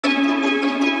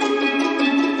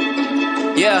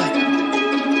Yeah.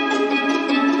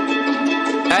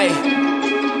 Hey.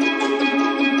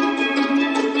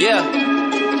 Yeah.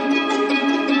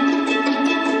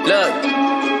 Look.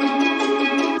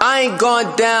 I ain't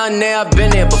gone down there, I've been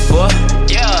there before.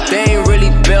 Yeah. They ain't really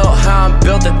built how I'm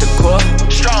built at the core.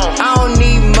 Strong. I don't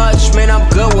need much, man, I'm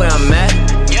good where I'm at.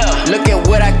 Yeah. Look at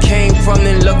what I came from,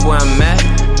 then look where I'm at.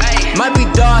 Ay. Might be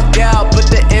dark out, but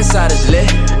the inside is lit.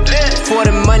 Before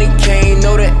the money came,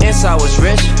 know the inside was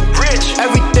rich. Rich.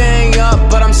 Everything up,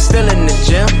 but I'm still in the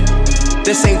gym.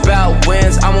 This ain't about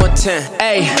wins, I'm on 10.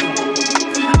 Ayy,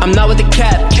 I'm not with the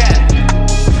cap.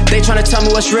 They tryna tell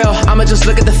me what's real, I'ma just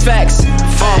look at the facts.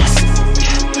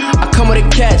 I come with a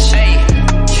catch. Ay.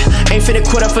 Ain't finna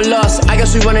quit up for loss, I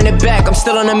guess we running it back, I'm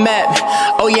still on the map.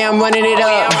 Oh yeah, I'm running it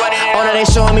up. Oh, now they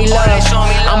showing me love.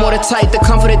 I'm more the type to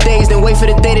come for the days, then wait for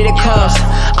the day that it comes.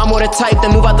 I'm more the type to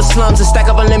move out the slums and stack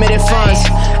up unlimited funds.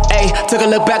 Ayy, took a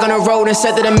look back on the road and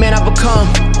said to the man I become.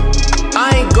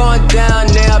 I ain't gone down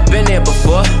there, I've been there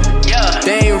before. Yeah.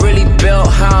 They ain't really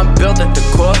built how I'm built at the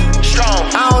core.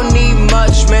 Strong. I don't need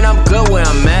much, man, I'm good where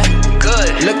I'm at.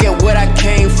 Good. Look at what I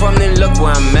came from, then look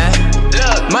where I'm at.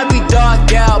 Look. Might be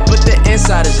dark out, but the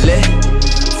inside is lit.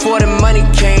 Before the money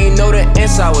came, know the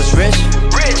inside was rich.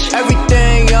 Rich.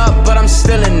 Everything up, but I'm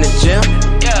still in the gym.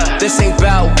 Yeah. This ain't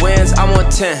about wins, I'm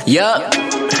on 10. Yup.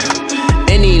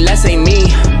 Any less ain't me.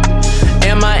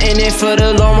 Am I in it for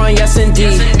the long run? Yes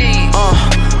indeed. Yes, indeed.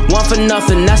 One for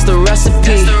nothing, that's the recipe.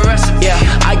 That's the recipe. Yeah,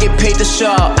 I get paid to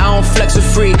show, I don't flex for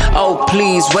free. Oh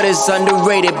please, what is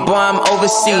underrated? Boy, I'm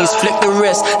overseas. Flick the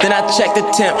wrist, then I check the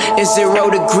temp. It's 0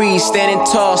 degrees, standing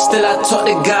tall. Still I talk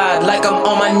to God like I'm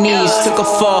on my knees. Took a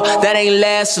fall, that ain't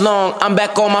last long. I'm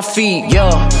back on my feet,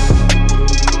 yo.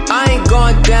 I ain't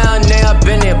gone down there, I've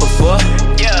been there before.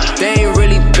 Yeah. They ain't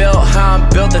really built how I'm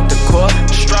built at the core.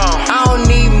 Strong. I don't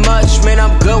need much, man,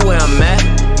 I'm good where I'm at.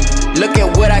 Look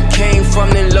at what I came from,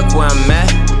 then look where I'm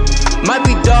at. Might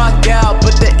be dark out,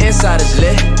 but the inside is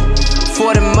lit.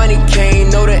 Before the money came,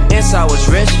 know the inside was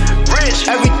rich. Rich.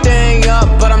 Everything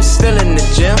up, but I'm still in the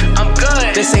gym. I'm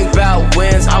good. This ain't about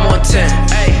wins, I'm on 10.